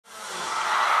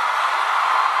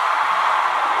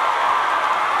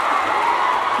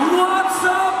What's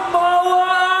up,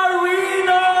 Moa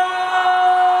Arena?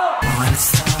 One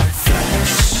star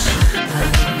fresh.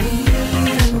 I need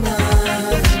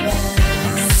another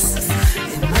best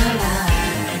in my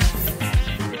life.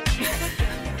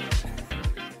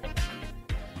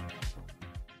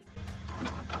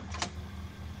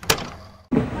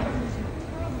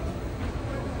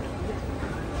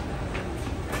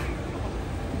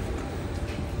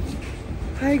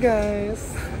 Hi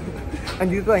guys!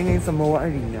 Andito tayo ngayon sa MOA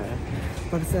Arena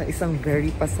para sa isang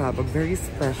very pasabog, very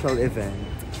special event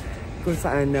kung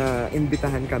saan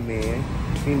imbitahan kami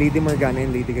ni Lady Morgana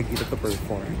and Lady Gagita to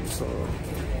perform. So,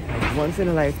 once in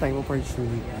a lifetime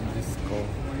opportunity. Diyos ko.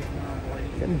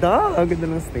 Ganda!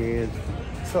 Ganda ng stage.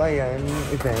 So, ayan, yung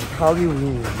event.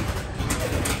 HALLYUWEEN.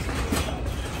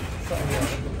 So, ayan.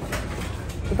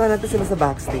 Punta natin sila sa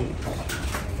backstage.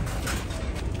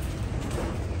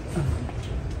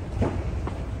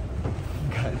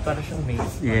 Para siyang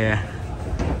maze. Yeah.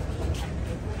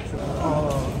 So,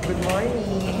 good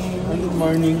morning! Good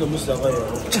morning, kamusta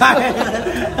kayo? Kita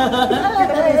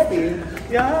na yung stage?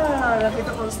 Yeah,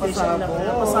 nakita ko ang stage.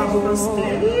 Pasabog ang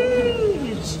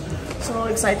stage. So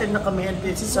excited na kami and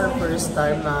this is our first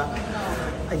time na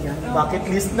ayan, bucket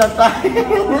list na tayo.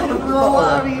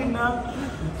 MOA Arena.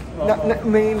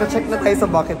 May na-check na tayo sa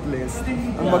bucket list.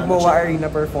 Ang mag-MOA Arena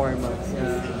performance.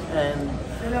 Yeah. And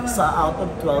sa out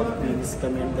of 12 queens,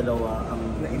 kami ang dalawa ang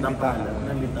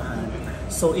nambitahan.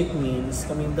 So it means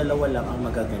kami ang dalawa lang ang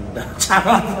magaganda.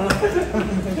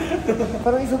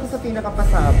 Parang isa ko sa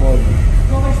pinakapasabog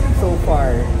so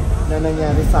far na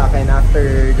nangyari sa akin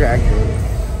after Drag Race.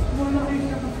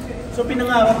 So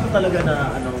pinangarap ko talaga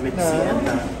na with CN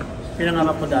na.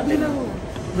 Pinangarap ko dati na.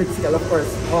 With skill, of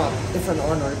course, it's an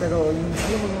honor. Pero yung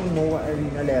MOA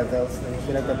Arena levels na yung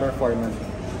pinagpa-performance.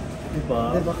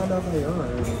 Diba? Diba ka na ako yun?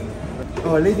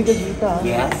 Oh, Lady Gagita.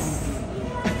 Yes.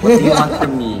 What do you want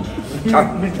from me?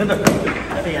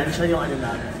 Ayan, siya yung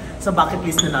lang. Sa bucket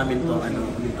list na namin to,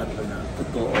 yung tatlo na.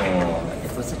 Totoo.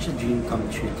 It was such a dream come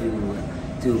true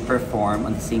to perform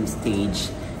on the same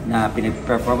stage na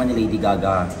pinag-perform ni Lady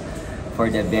Gaga for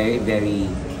the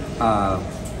very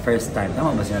first time.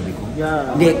 Tama ba sinabi ko?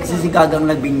 Yeah. Hindi, kasi si Gaga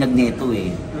ang nagbinyag nito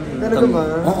eh. Talaga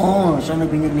ba? Oo, siya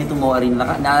nagbinyag nito MOA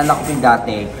Arena. Naalala ko yung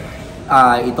dati,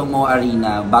 itong MOA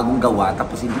Arena, bagong gawa,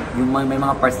 tapos yung may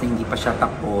mga parts na hindi pa siya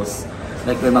tapos,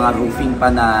 like may mga roofing pa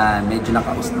na medyo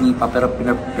nakausli pa, pero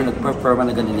pinag-performa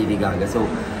na ganun Lady Gaga. So,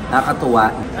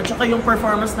 nakakatuwa. At saka yung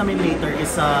performance namin later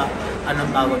is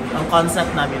anong tawag, ang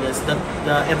concept namin is the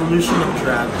evolution of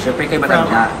drag. Siyempre kay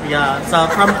matanda. Yeah,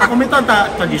 from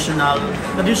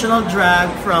traditional drag,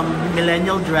 from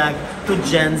millennial drag to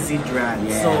Gen Z drag.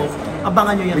 Yes. So,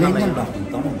 abangan nyo yan naman. Millennial ba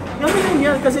ito? Yung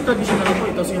millennial, kasi traditional po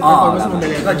ito. So yung performance mo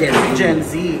millennial. Gen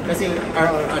Z. Kasi,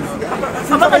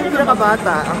 Abangan nyo na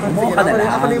kabata.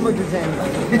 Ako na yung mag-Gen.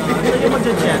 yung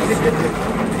mag-Gen Z.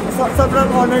 Sobrang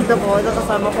honored ako.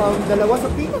 Nakasama ko ang dalawa sa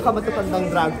pinakamatatandang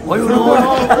drag queen. Oy,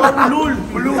 ulul!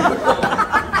 Ulul!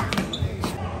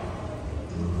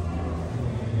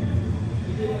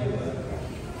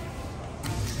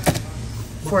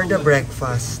 For the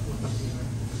breakfast.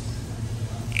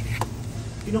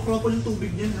 Kinukuha ko yung tubig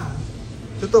niyan ha.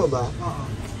 Totoo ba? Oo.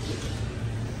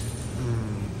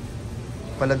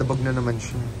 Paladabog na naman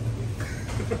siya.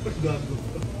 Gago.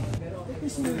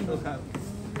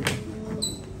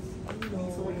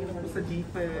 Sa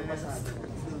defense.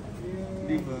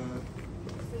 Diba?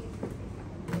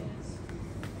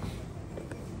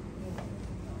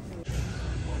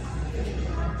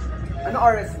 Ano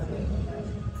oras na?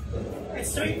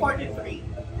 It's 3:43.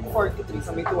 43,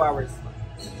 so may 2 hours.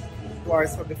 2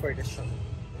 hours pa before the show.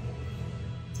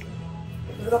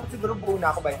 Siguro buo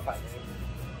na ako by 5.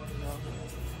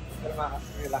 Pero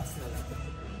makaka-relax na lang.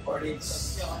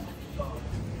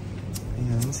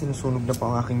 Ayan, sinusunog na pa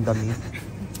ang aking damit.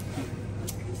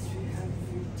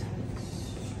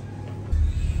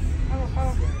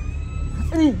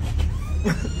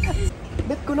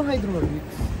 Bet ko ng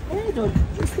hydraulics.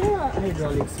 Is there a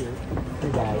hydraulics here?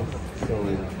 Guys, so,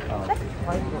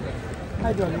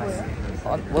 Hydraulics.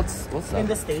 What's In that?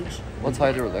 the stage. What's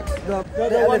hydraulics? The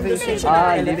elevation.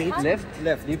 elevation.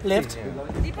 Lift. Lift.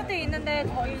 Di pa tayo nandahit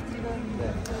oil dito.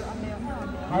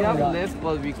 We have a lift,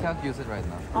 but we can't use it right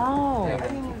now. Oh. I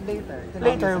mean, later.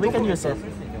 Later, we can use it.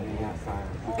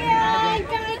 Yay!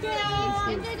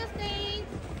 Enjoy the stage!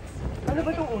 Ano ba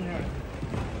itong una?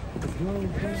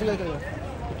 Sige kayo.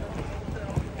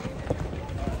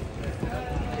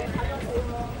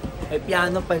 may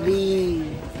piano pali.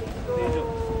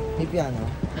 May piano?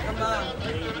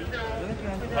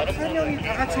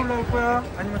 Akatsulo pa,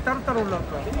 ano tartaro lang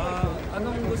pa.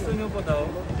 Anong gusto niyo po daw?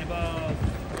 Di ba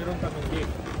이런 가면 립.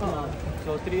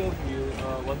 So three of you,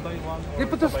 one by one.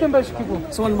 리프트 스탠바이 시키고.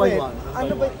 So one by one.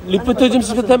 Ano ba? 리프트 좀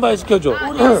스탠바이 시켜줘.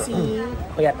 Si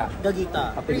Kuyata.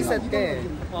 Gagita. Preset ka eh.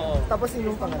 Oo. Tapos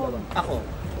yung pangalawa. Ako.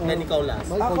 Then ikaw last.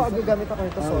 Ako, gagamit ako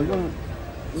ito solo.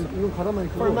 yung 가라만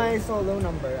For my solo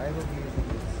number, I will be using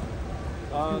this.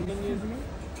 Can you?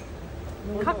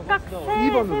 각각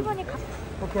세 분이 각.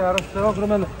 오케이 알았어요.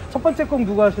 그러면 첫 번째 곡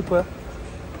누가 하실 거야?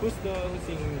 Who's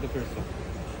singing the first song?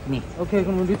 오케이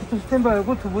그럼 리프트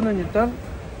스탠바이고 두 분은 일단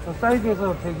저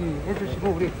사이드에서 대기해 주시고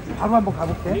우리 바로 한번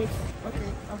가볼게.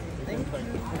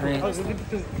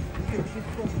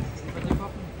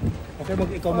 Okay,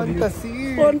 ikaw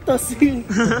Fantasy! Fantasy!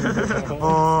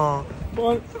 Oo.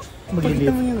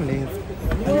 Pakita mo yung lift.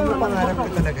 Ano yung pangarap ko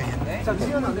talaga yan?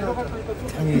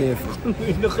 Ang lift.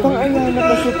 Pang-alala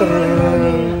kasi ito.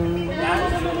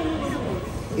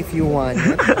 If you want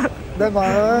it. Diba?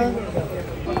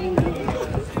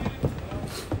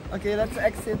 Okay, let's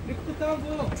exit.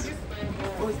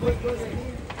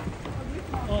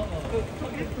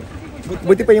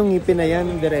 Buti pa yung ngipin na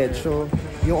yan, diretso.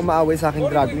 Yung umaaway sa aking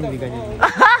drag queen, hindi ganyan.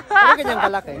 Pero ganyan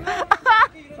kalaki.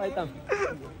 Pakita mo.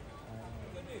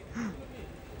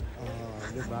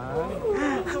 Diba?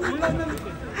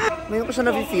 Ngayon ko siya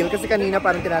na-feel kasi kanina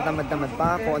parang tinatamad-tamad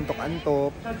pa ako,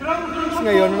 antok-antok. Tapos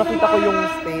ngayon, nakita ko yung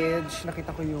stage,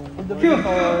 nakita ko yung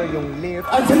monitor, yung lift.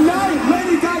 And tonight,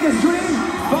 Lady Gaga's dream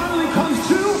finally comes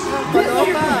true.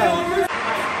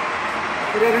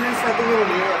 I-rehearse natin yung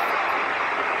lift.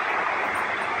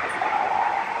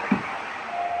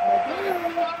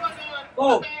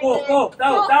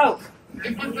 Down.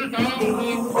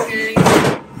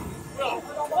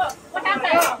 What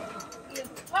happened?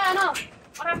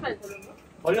 What happened?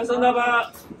 걸렸었나 봐.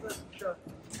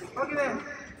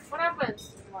 What happened?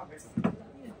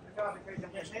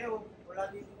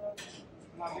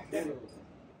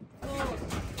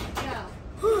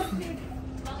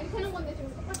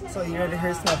 So,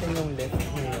 i-rehearse natin yung lift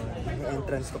ngayon. Yung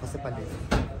entrance ko kasi pa lift.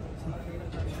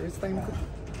 First time ko.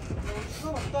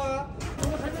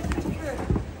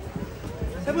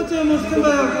 세 번째 한번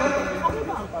스탠바이 할까?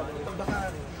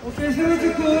 오케이 세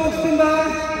번째 곡 스탠바이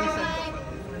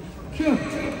큐.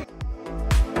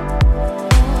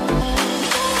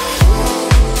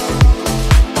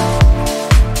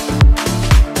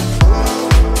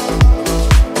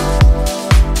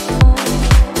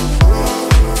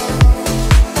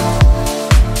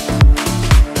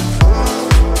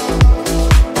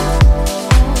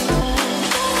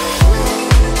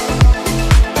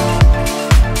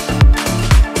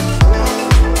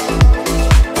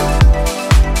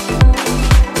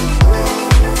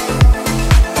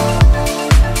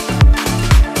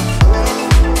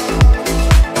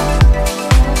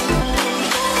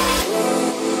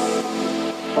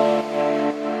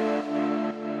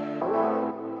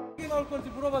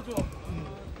 물어봐줘.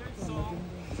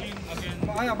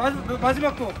 아니야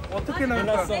마지막 곡 어떻게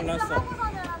나올까?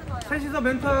 셋이서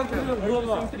멘트하고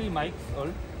물어봐. Three mics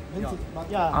all.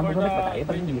 Yeah. Ang magkabit pa tayo,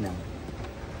 parang hindi na.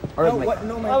 Or No, what?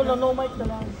 No mic. No mic na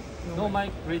lang. No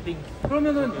mic rating.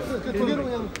 그러면은 두 개로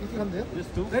그냥 이렇게 하면 돼요?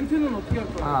 Just two. 멘트는 어떻게 할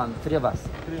거야? Three of us.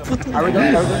 Are we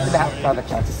going to have a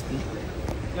chance to speak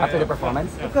after the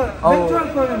performance? 그러니까 Oh. 멘트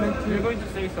할 거야 멘트. You're going to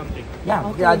say something. Yeah,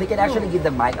 yeah, they can actually give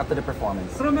the mic after the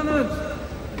performance. 그러면은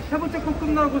세 번째 곡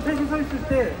끝나고 셋이 서 있을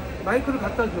때 마이크를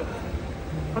갖다 줘.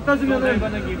 갖다 So they're 주면은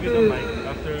gonna give you the mic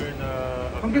after the.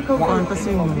 관객하고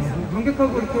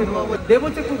이렇게 네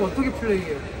번째 곡 어떻게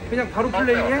플레이해? 그냥 바로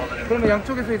플레이해? 그러면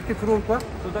양쪽에서 이렇게 들어올 거야?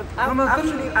 그러면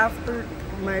Actually, after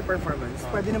my performance,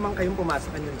 pwede naman kayong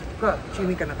pumasok and 그러니까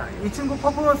chewing ka na tayo. 이 친구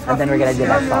퍼포먼스 And then we're gonna do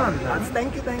that song.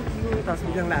 Thank you. Tapos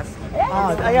biglang last.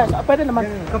 Ayan, pwede naman.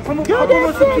 그러니까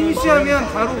퍼포먼스 피니시하면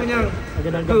바로 그냥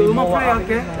그 음악 플레이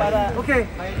할게. 오케이.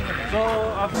 So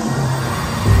after.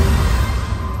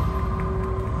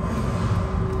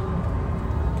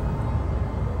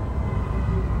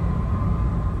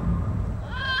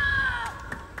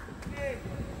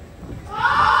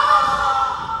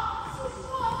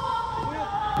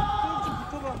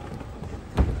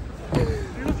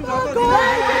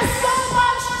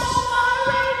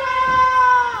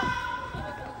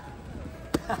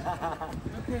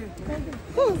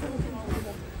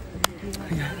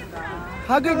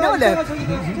 Haggard na ulit.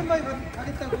 스탠바이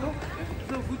가겠다고?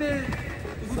 그래서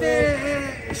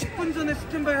무대에 10분 전에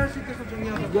스탠바이 할 수 있게서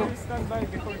정리하자고. Stand by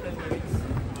before 10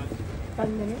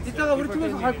 minutes. 이따가 우리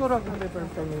팀에서 갈 거라고.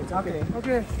 오케이.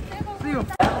 오케이. See you.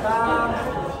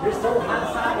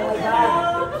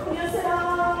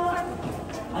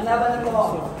 Ang laban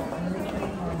ko.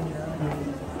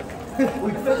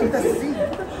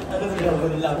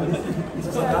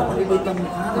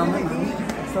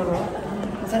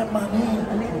 sarap, mami.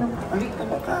 Alik ka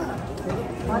ka.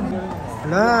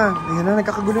 Hala, ayan na,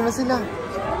 nagkakagulo na sila.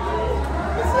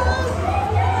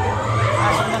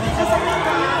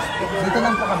 Dito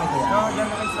lang po kami kaya.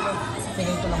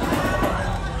 Sige, ito lang po.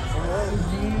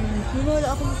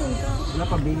 Wala ako masalita. Wala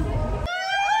pa, babe.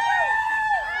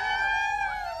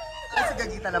 Kasi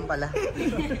gagita lang pala.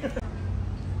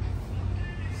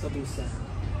 Sa busa.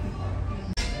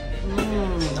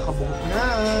 Nakabuhok na.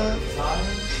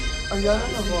 Ayan na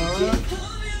naman.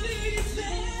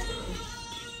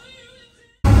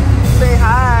 Say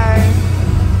hi!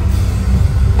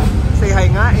 Say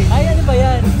hi nga eh. Ay, ano ba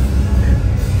yan?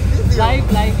 Video.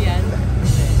 Live yan.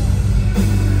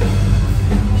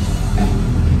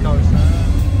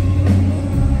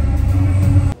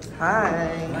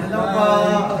 Hi! Hello po!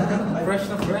 Fresh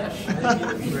na fresh.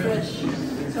 Fresh.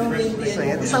 So,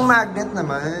 yan. Isang magnet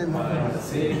naman.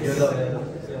 6, 7,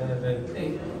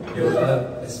 8. Your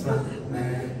love is my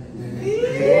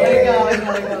Ikaw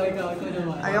naman.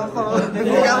 Ayoko.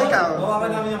 Ikaw.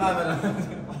 Hawakan namin yung camera.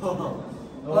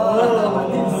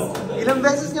 Ilang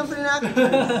beses niyang prinak?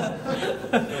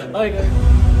 Okay.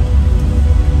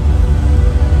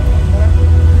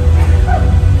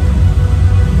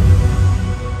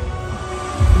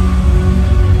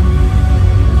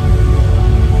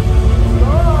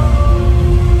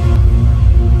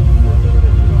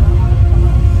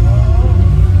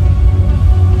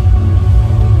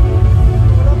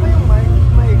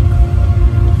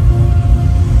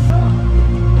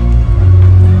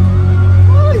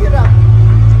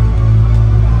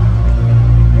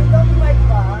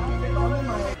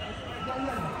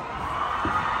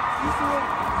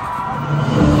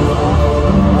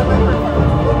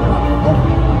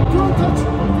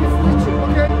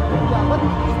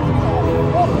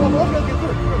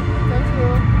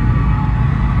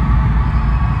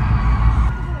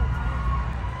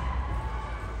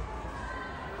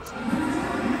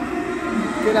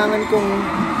 Kailangan kong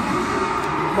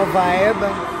ma-vibe.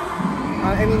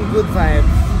 I mean, good vibe.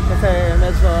 Kasi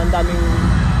medyo ang daming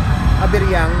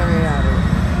abiryang nangyayari.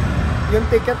 Yung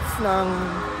tickets ng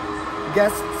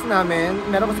guests namin,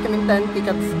 meron kasi kaming 10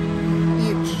 tickets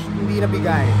each, hindi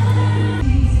nabigay.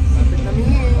 Lapit na ang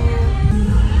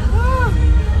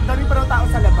dami pa raw tao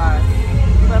sa labas.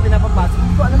 Hindi pa na pinapapasok.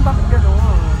 Hindi ko alam bakit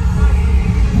gano'n.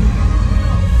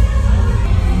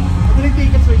 Ito yung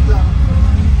tickets, wait lang.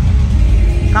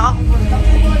 Kakakupunta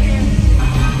ko ulit.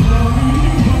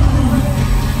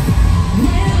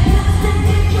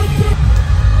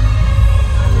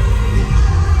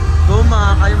 Go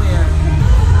ma, kaya mo yan.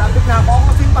 Lapit na ako.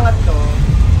 Ako kasi yung pangatlo.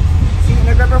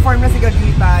 Nagpe-perform na si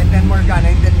Gagita and then Morgana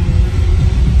and then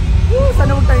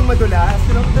sana huwag tayong madulas.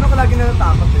 Doon ako lagi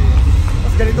natatakot eh.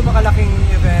 Tapos ganito pa kalaking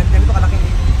event, ganito kalaking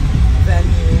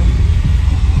venue.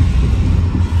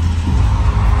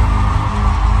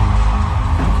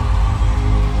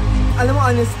 Alam mo,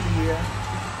 honestly,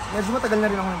 medyo matagal na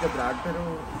rin ako nag-drag, pero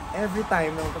every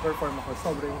time na mag-perform ako,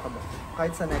 sobrang yung kaba.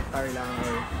 Kahit sa Nectar lang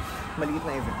or maliit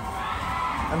na event.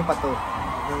 Ano pa to?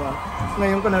 Diba?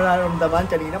 Ngayon ko nararamdaman,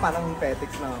 kanina parang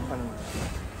petics na ako naman.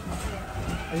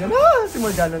 Ayan na! Si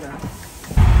Morgana na.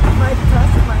 My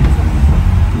trust, my trust.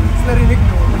 Tapos narinig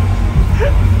ko.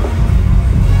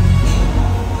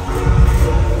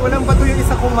 Walang bato yung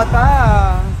isa kong mata.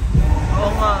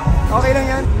 Oo nga. Okay lang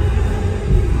yan.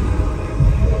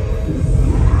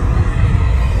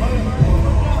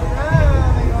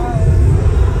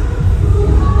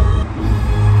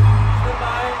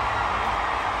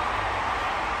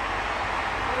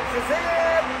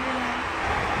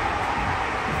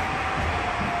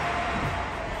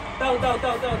 Tao.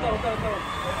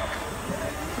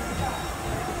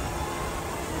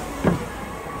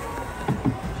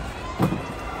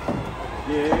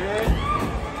 Yeah.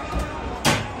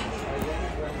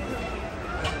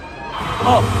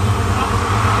 Oh.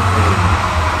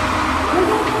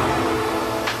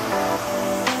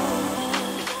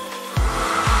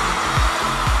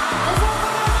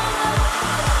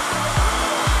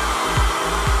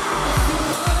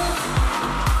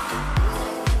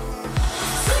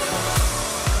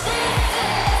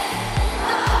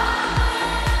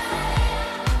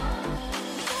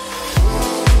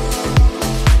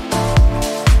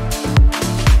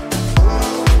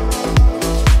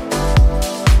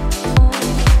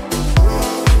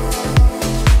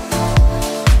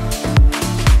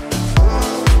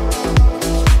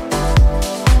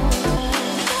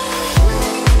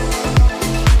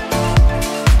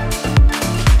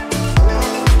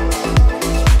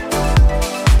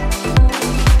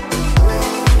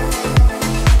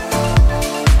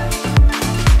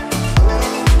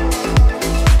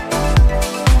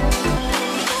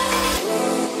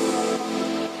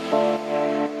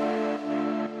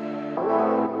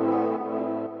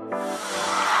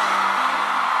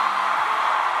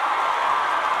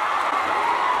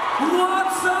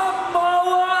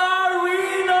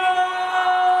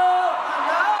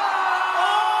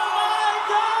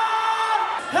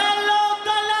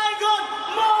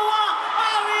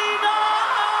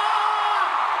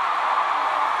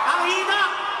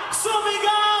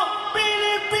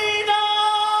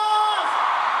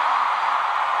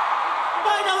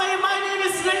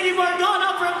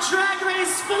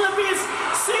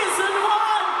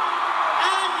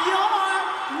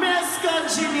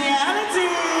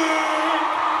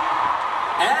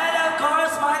 And of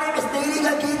course, my name is Lady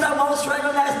Gagita, most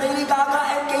recognized Lady Gaga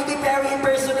and Katy Perry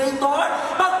impersonator.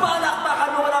 Magpalakpakan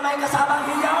mo na may kasamang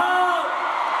hiyaw!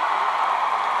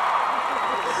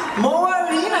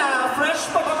 Moarina, fresh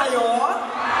pa ba kayo?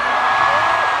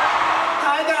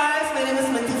 Hi guys, my name is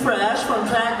Minty Fresh from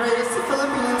Drag Race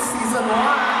Philippines Season 1.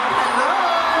 Hello!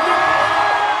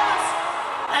 Yes!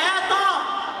 Eto!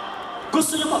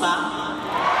 Gusto nyo pa ba?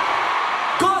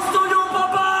 Gusto nyo pa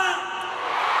ba?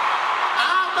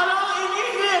 Tanong in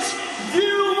English,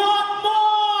 you want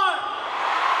more!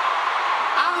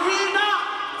 Ang hina,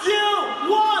 you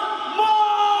want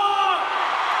more!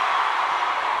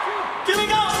 Here we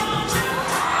go!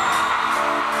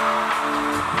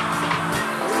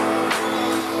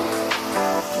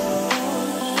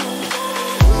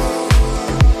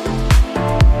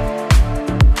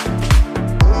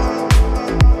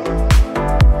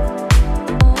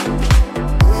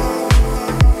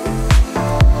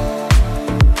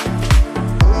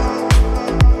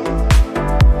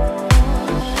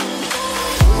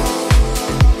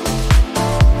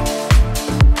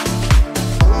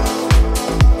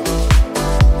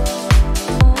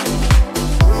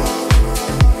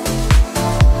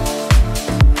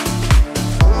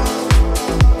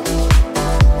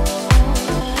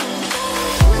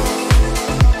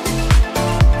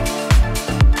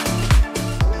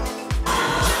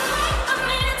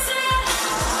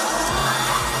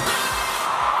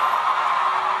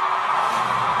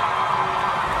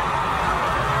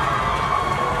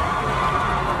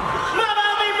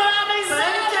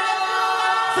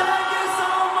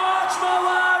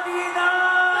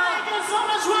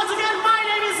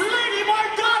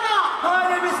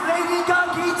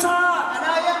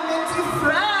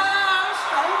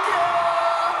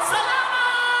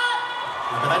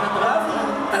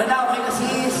 Tara na, okay na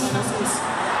sis.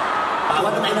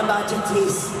 Pawat na tayo ng budget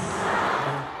sis.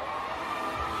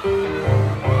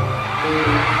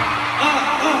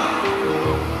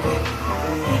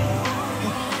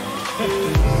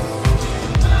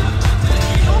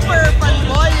 Super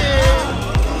fanboy eh!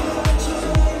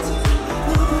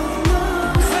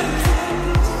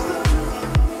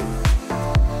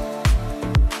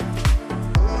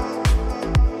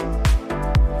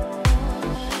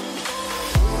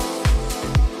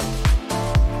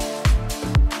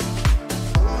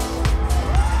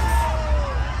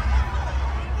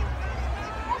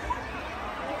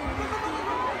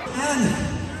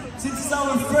 Since it's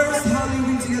our first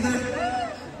Halloween together,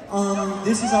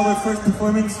 this is our first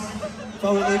performance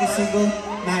for our latest single,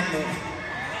 Magnet.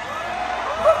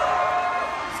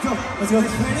 Let's go. Let's go.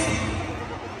 Ready?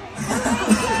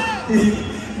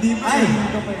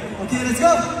 Okay, let's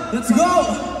go. Let's go.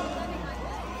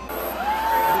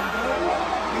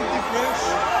 Minty Fresh.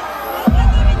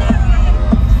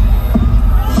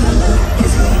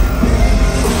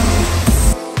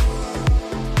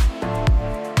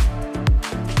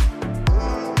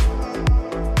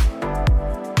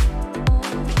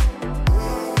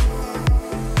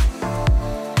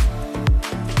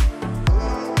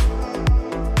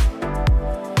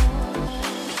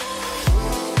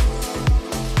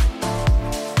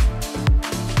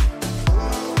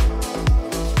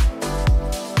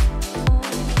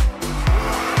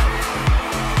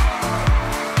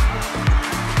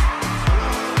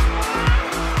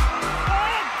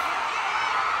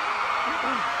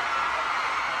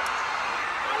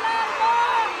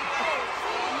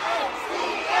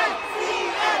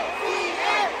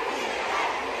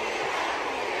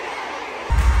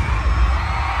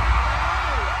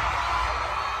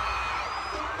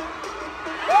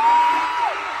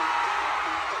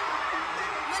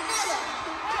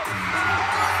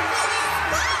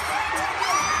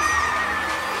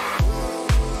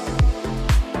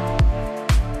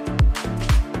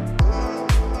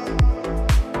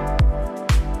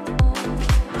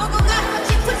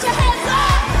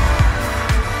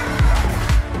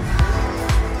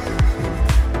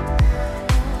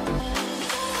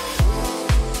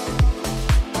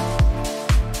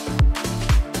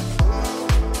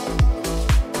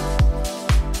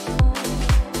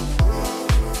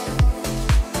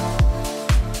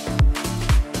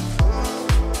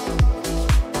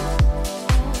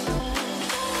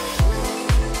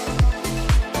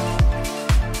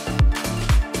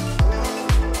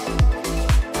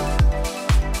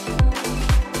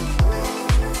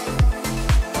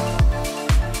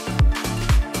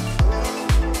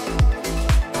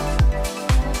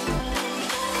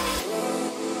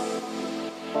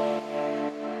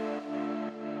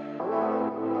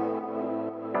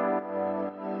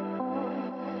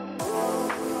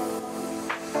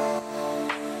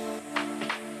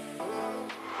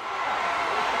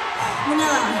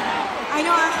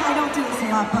 I don't do this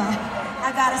a lot, but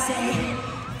I gotta say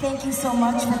thank you so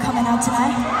much for coming out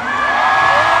tonight.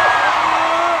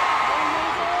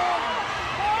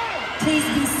 Please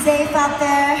be safe out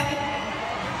there.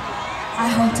 I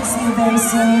hope to see you very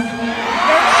soon.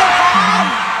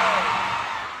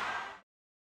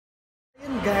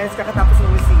 Ayun guys, kakatapos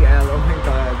ng UCL. Oh my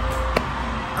God.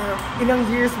 Ilang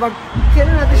years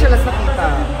kailan natin siya last nakita?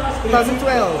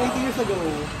 2012. 8 years ago.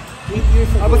 8 years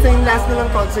ago. Basta yung last na lang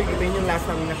concert, yun yung last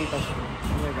namin nakita siya.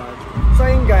 Oh my God. So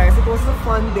ayun guys, it was a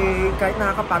fun day. Kahit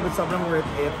nakakapagod, sobrang worth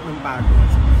it ng pagod.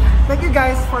 Thank you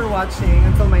guys for watching.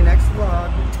 Until my next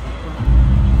vlog.